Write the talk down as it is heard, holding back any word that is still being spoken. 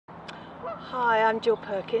Hi, I'm Jill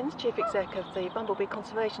Perkins, Chief Exec of the Bumblebee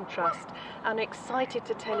Conservation Trust, and excited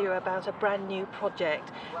to tell you about a brand new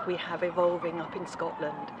project we have evolving up in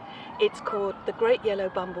Scotland. It's called the Great Yellow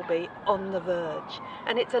Bumblebee on the Verge,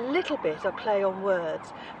 and it's a little bit a play on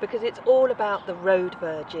words because it's all about the road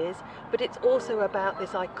verges, but it's also about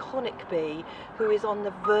this iconic bee who is on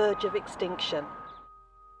the verge of extinction.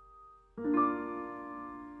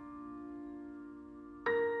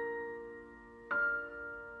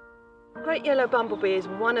 Great Yellow Bumblebee is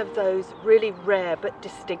one of those really rare but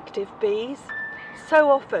distinctive bees. So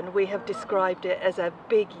often we have described it as a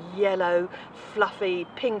big yellow fluffy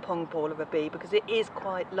ping pong ball of a bee because it is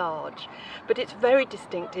quite large, but it's very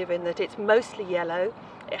distinctive in that it's mostly yellow.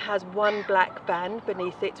 It has one black band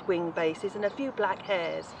beneath its wing bases and a few black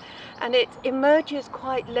hairs, and it emerges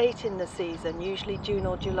quite late in the season, usually June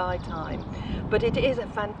or July time, but it is a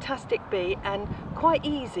fantastic bee and quite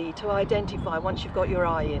easy to identify once you've got your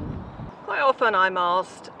eye in. Quite often I'm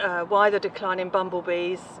asked why the decline in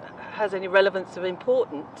bumblebees has any relevance of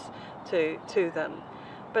importance to them.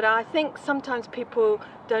 But I think sometimes people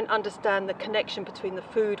don't understand the connection between the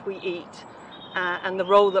food we eat and the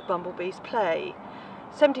role that bumblebees play.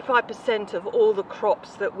 75% of all the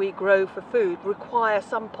crops that we grow for food require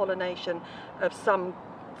some pollination of some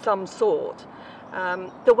sort.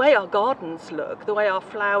 The way our gardens look, the way our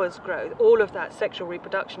flowers grow, all of that sexual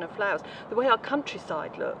reproduction of flowers, the way our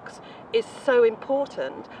countryside looks is so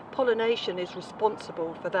important. Pollination is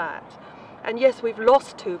responsible for that. And yes, we've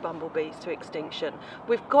lost 2 bumblebees to extinction.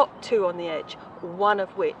 We've got 2 on the edge, one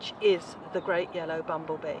of which is the great yellow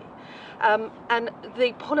bumblebee. And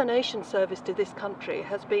the pollination service to this country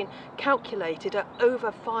has been calculated at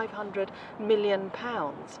over £500 million.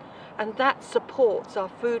 And that supports our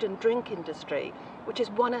food and drink industry, which is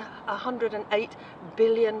 £108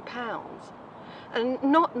 billion. And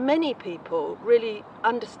not many people really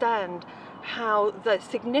understand how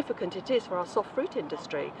significant it is for our soft fruit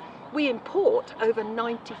industry. We import over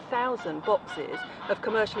 90,000 boxes of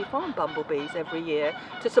commercially farmed bumblebees every year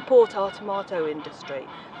to support our tomato industry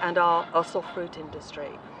and our soft fruit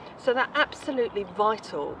industry. So they're absolutely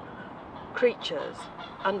vital creatures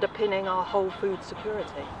underpinning our whole food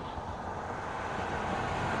security.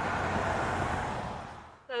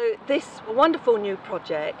 So this wonderful new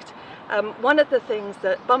project, one of the things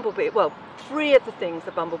that 3 of the things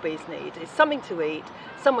that bumblebees need is something to eat,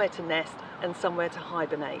 somewhere to nest, and somewhere to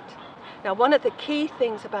hibernate. Now, one of the key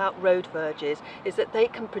things about road verges is that they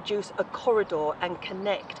can produce a corridor and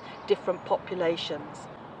connect different populations.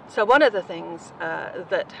 So one of the things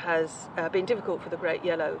that has been difficult for the great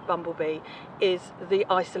yellow bumblebee is the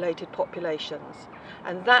isolated populations.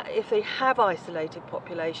 And that if they have isolated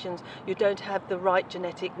populations, you don't have the right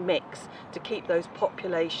genetic mix to keep those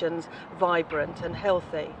populations vibrant and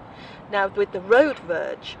healthy. Now with the road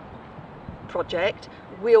verge project,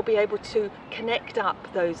 we'll be able to connect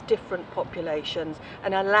up those different populations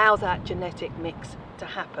and allow that genetic mix to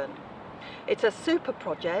happen. It's a super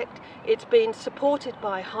project. It's been supported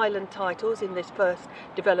by Highland Titles in this first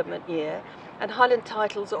development year, and Highland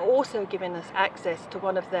Titles are also giving us access to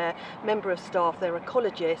one of their member of staff, their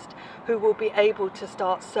ecologist, who will be able to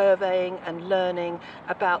start surveying and learning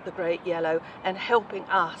about the great yellow and helping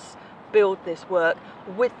us build this work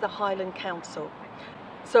with the Highland Council.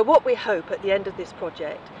 So what we hope at the end of this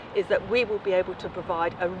project is that we will be able to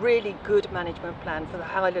provide a really good management plan for the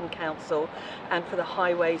Highland Council and for the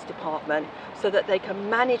Highways Department so that they can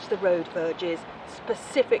manage the road verges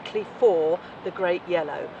specifically for the great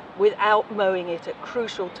yellow without mowing it at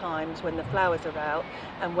crucial times when the flowers are out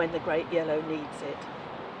and when the great yellow needs it.